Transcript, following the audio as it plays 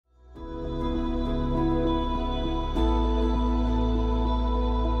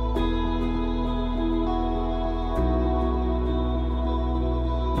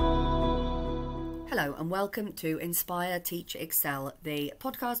Hello and welcome to Inspire, Teach, Excel, the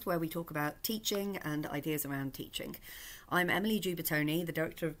podcast where we talk about teaching and ideas around teaching. I'm Emily Giubertoni, the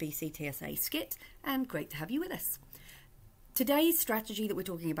Director of BCTSA SCIT, and great to have you with us. Today's strategy that we're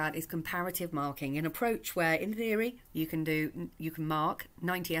talking about is comparative marking, an approach where in theory you can mark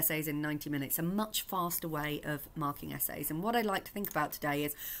 90 essays in 90 minutes, a much faster way of marking essays. And what I'd like to think about today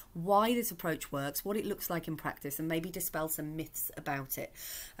is why this approach works, what it looks like in practice, and maybe dispel some myths about it.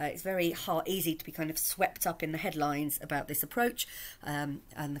 It's very easy to be kind of swept up in the headlines about this approach and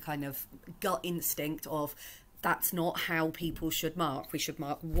the kind of gut instinct of that's not how people should mark. We should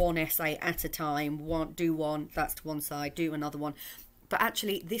mark one essay at a time, do one, that's to one side, do another one. But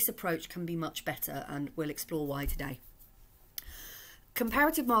actually, this approach can be much better, and we'll explore why today.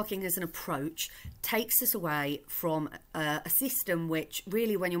 Comparative marking as an approach takes us away from a system which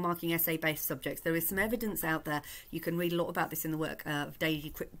really, when you're marking essay-based subjects, there is some evidence out there, you can read a lot about this in the work of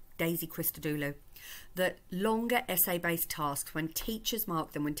Daisy Christodoulou, that longer essay-based tasks, when teachers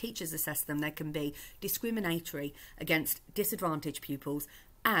mark them, when teachers assess them, they can be discriminatory against disadvantaged pupils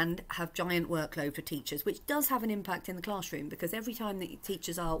and have giant workload for teachers, which does have an impact in the classroom, because every time that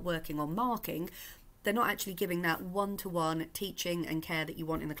teachers are working on marking, they're not actually giving that one-to-one teaching and care that you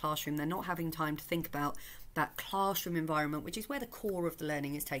want in the classroom. They're not having time to think about that classroom environment, which is where the core of the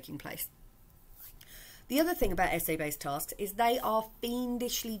learning is taking place. The other thing about essay-based tasks is they are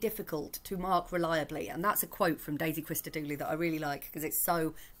fiendishly difficult to mark reliably. And that's a quote from Daisy Christodoulou that I really like because it's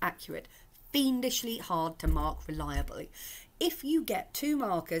so accurate. Fiendishly hard to mark reliably. If you get two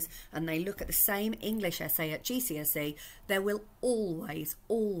markers and they look at the same English essay at GCSE, there will always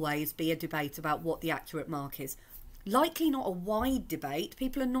be a debate about what the accurate mark is. Likely not a wide debate.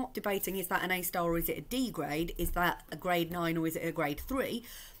 People are not debating, is that an A star or is it a D grade? Is that a grade 9 or is it a grade 3?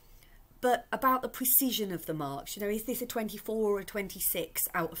 But about the precision of the marks, you know, is this a 24 or a 26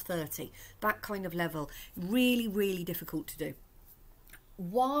 out of 30? That kind of level, really difficult to do.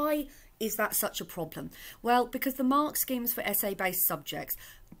 Why is that such a problem? Well, because the mark schemes for essay-based subjects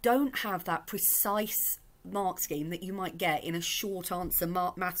don't have that precise mark scheme that you might get in a short answer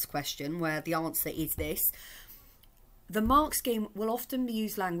maths question where the answer is this. The mark scheme will often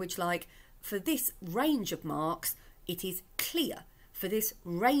use language like, for this range of marks, it is clear. For this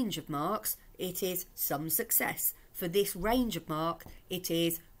range of marks, it is some success. For this range of mark, it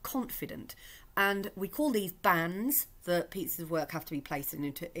is confident. And we call these bands that pieces of work have to be placed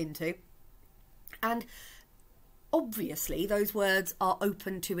into. And obviously, those words are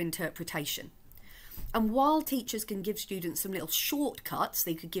open to interpretation. And while teachers can give students some little shortcuts,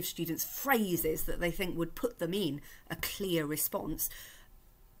 they could give students phrases that they think would put them in a clear response.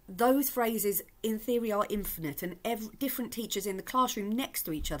 Those phrases, in theory, are infinite, and different teachers in the classroom next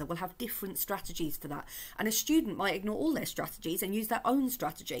to each other will have different strategies for that. And a student might ignore all their strategies and use their own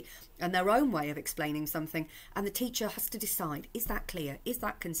strategy and their own way of explaining something. And the teacher has to decide, is that clear? Is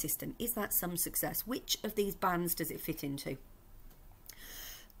that consistent? Is that some success? Which of these bands does it fit into?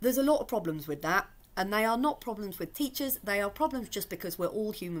 There's a lot of problems with that, and they are not problems with teachers. They are problems just because we're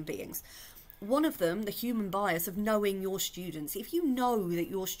all human beings. One of them, the human bias of knowing your students. If you know that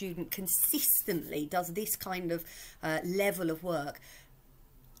your student consistently does this kind of level of work,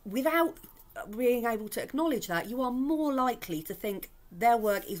 without being able to acknowledge that, you are more likely to think their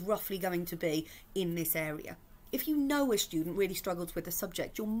work is roughly going to be in this area. If you know a student really struggles with a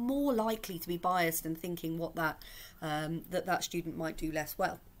subject, you're more likely to be biased and thinking what that student might do less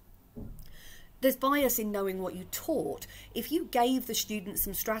well. There's bias in knowing what you taught. If you gave the student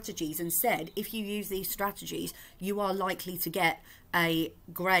some strategies and said, if you use these strategies, you are likely to get a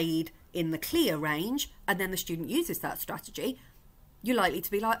grade in the clear range, and then the student uses that strategy, you're likely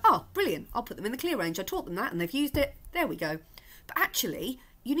to be like, oh, brilliant, I'll put them in the clear range. I taught them that and they've used it. There we go. But actually,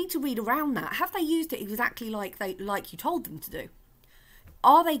 you need to read around that. Have they used it exactly like you told them to do?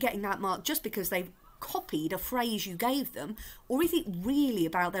 Are they getting that mark just because they've copied a phrase you gave them, or is it really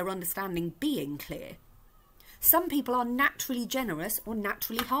about their understanding being clear? Some people are naturally generous or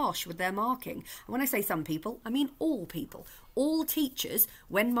naturally harsh with their marking. And when I say some people, I mean all people. All teachers,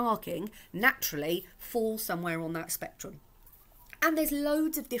 when marking, naturally fall somewhere on that spectrum. And there's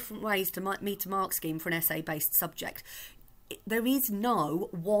loads of different ways to meet a mark scheme for an essay-based subject. There is no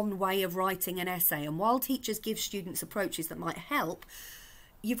one way of writing an essay, and while teachers give students approaches that might help,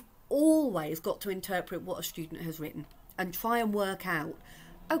 you've always got to interpret what a student has written and try and work out,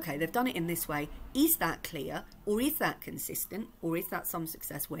 okay, they've done it in this way. Is that clear, or is that consistent, or is that some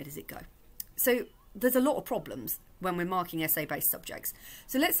success? Where does it go? So there's a lot of problems when we're marking essay-based subjects.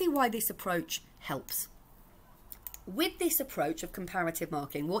 So let's see why this approach helps. With this approach of comparative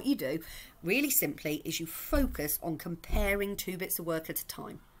marking, what you do really simply is you focus on comparing two bits of work at a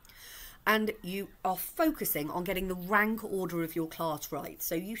time. and you are focusing on getting the rank order of your class right.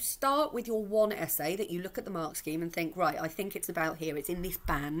 So you start with your one essay that you look at the mark scheme and think, right, I think it's about here, it's in this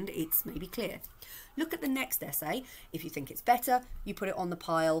band, it's maybe clear. Look at the next essay. If you think it's better, you put it on the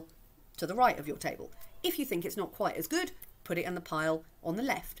pile to the right of your table. If you think it's not quite as good, put it in the pile on the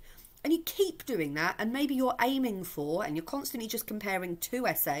left. And you keep doing that, and maybe you're aiming for, and you're constantly just comparing 2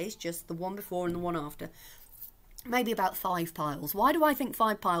 essays, just the one before and the one after, maybe about 5 piles. Why do I think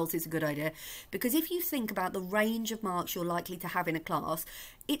 5 piles is a good idea? Because if you think about the range of marks you're likely to have in a class,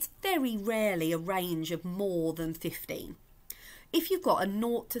 it's very rarely a range of more than 15. If you've got a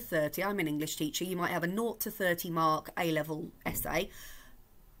 0 to 30, I'm an English teacher, you might have a 0 to 30 mark A-level essay.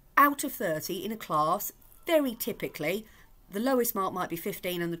 Out of 30 in a class, very typically, the lowest mark might be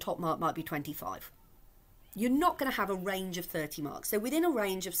 15 and the top mark might be 25. You're not going to have a range of 30 marks. So within a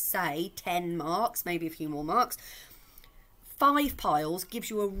range of, say, 10 marks, maybe a few more marks, 5 piles gives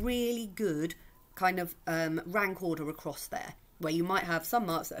you a really good kind of rank order across there, where you might have some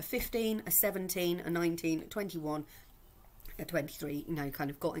marks that are 15, a 17, a 19, a 21, a 23, you know, kind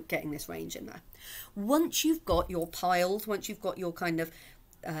of getting this range in there. Once you've got your piles, once you've got your kind of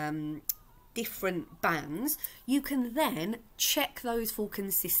different bands, you can then check those for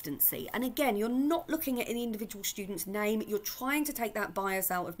consistency. And again, you're not looking at any individual student's name, you're trying to take that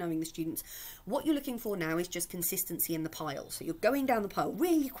bias out of knowing the students. What you're looking for now is just consistency in the pile. So you're going down the pile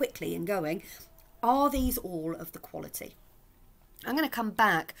really quickly and going, are these all of the quality? I'm going to come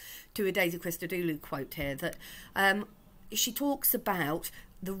back to a Daisy Christodoulou quote here that she talks about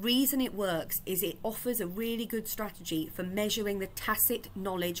the reason it works is it offers a really good strategy for measuring the tacit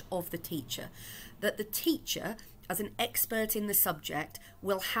knowledge of the teacher. That the teacher, as an expert in the subject,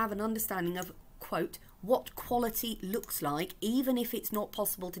 will have an understanding of, quote, what quality looks like, even if it's not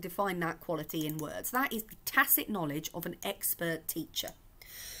possible to define that quality in words. That is the tacit knowledge of an expert teacher.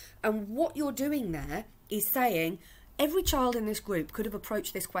 And what you're doing there is saying, every child in this group could have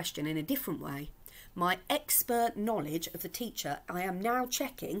approached this question in a different way. My expert knowledge of the teacher, I am now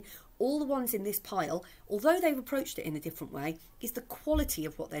checking all the ones in this pile, although they've approached it in a different way, is the quality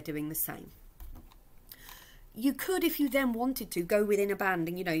of what they're doing the same. You could, if you then wanted to, go within a band,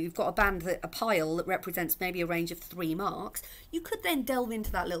 and you know, you've got a band, a pile that represents maybe a range of 3 marks. You could then delve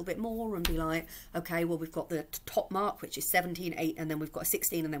into that a little bit more and be like, okay, well, we've got the top mark, which is 17, 8, and then we've got a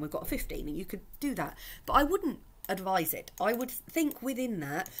 16, and then we've got a 15, and you could do that. But I wouldn't advise it. I would think within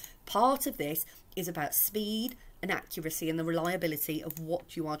that, part of this is about speed and accuracy and the reliability of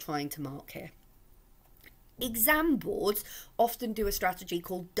what you are trying to mark here. Exam boards often do a strategy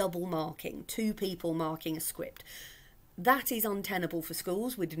called double marking, 2 people marking a script. That is untenable for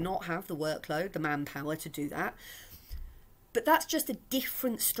schools. We do not have the workload, the manpower to do that. But that's just a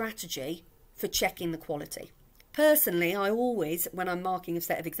different strategy for checking the quality. Personally, I always, when I'm marking a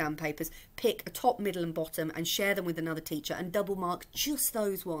set of exam papers, pick a top, middle and bottom and share them with another teacher and double mark just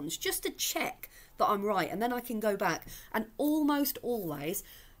those ones, just to check that I'm right. And then I can go back, and almost always,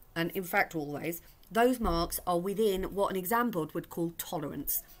 and in fact always, those marks are within what an exam board would call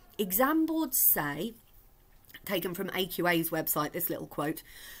tolerance. Exam boards say, taken from AQA's website, this little quote,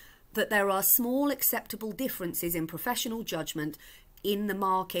 that there are small acceptable differences in professional judgment in the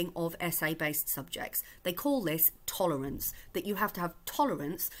marking of essay-based subjects. They call this tolerance, that you have to have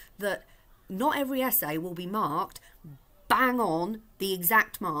tolerance that not every essay will be marked bang on the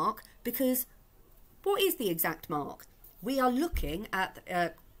exact mark, because what is the exact mark? We are looking at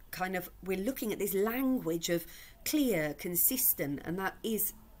we're looking at this language of clear, consistent, and that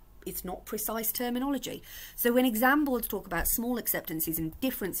is, it's not precise terminology. So when exam boards talk about small acceptances and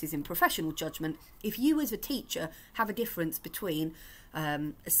differences in professional judgment, if you as a teacher have a difference between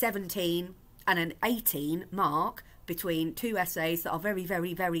a 17 and an 18 mark between 2 essays that are very,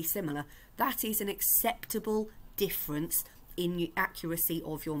 very, very similar, that is an acceptable difference in the accuracy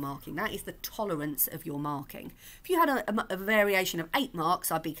of your marking. That is the tolerance of your marking. If you had a variation of 8 marks,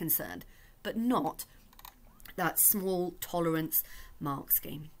 I'd be concerned, but not that small tolerance mark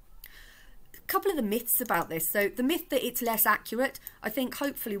scheme. Couple of the myths about this. So the myth that it's less accurate, I think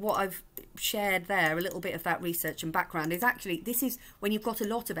hopefully what I've shared there, a little bit of that research and background, is actually this is when you've got a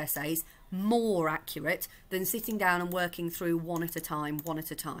lot of essays, more accurate than sitting down and working through one at a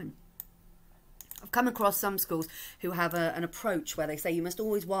time. I've come across some schools who have an approach where they say you must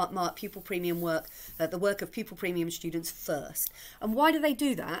always mark pupil premium work, the work of pupil premium students first. And why do they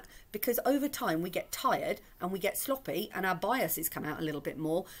do that? Because over time we get tired and we get sloppy and our biases come out a little bit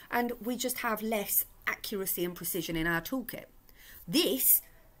more and we just have less accuracy and precision in our toolkit. This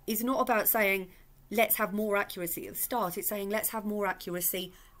is not about saying let's have more accuracy at the start. It's saying let's have more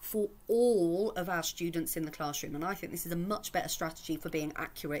accuracy for all of our students in the classroom. And I think this is a much better strategy for being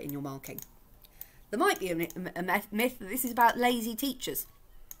accurate in your marking. There might be a myth that this is about lazy teachers,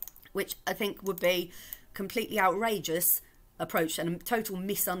 which I think would be completely outrageous approach and a total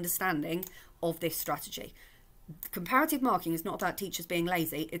misunderstanding of this strategy. Comparative marking is not about teachers being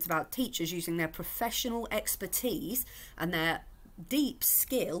lazy. It's about teachers using their professional expertise and their deep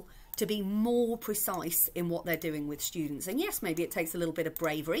skill to be more precise in what they're doing with students. And yes, maybe it takes a little bit of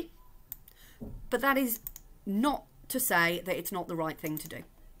bravery, but that is not to say that it's not the right thing to do.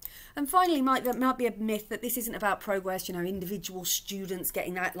 And finally, there might be a myth that this isn't about progress, you know, individual students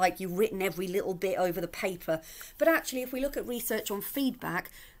getting that, like you've written every little bit over the paper. But actually, if we look at research on feedback,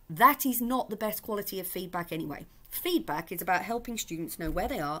 that is not the best quality of feedback anyway. Feedback is about helping students know where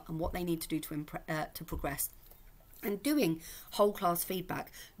they are and what they need to do to progress. And doing whole class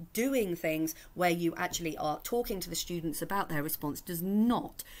feedback, doing things where you actually are talking to the students about their response, does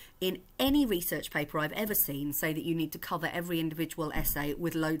not, in any research paper I've ever seen, say that you need to cover every individual essay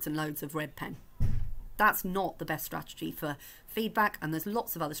with loads and loads of red pen. That's not the best strategy for feedback, and there's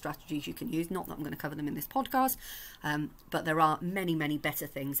lots of other strategies you can use. Not that I'm going to cover them in this podcast, but there are many, many better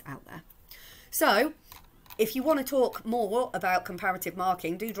things out there. So if you want to talk more about comparative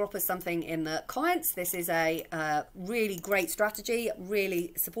marking, do drop us something in the comments. This is a really great strategy,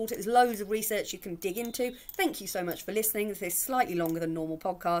 really support it. There's loads of research you can dig into. Thank you so much for listening. This is slightly longer than normal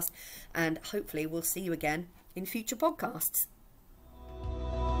podcast, and hopefully we'll see you again in future podcasts.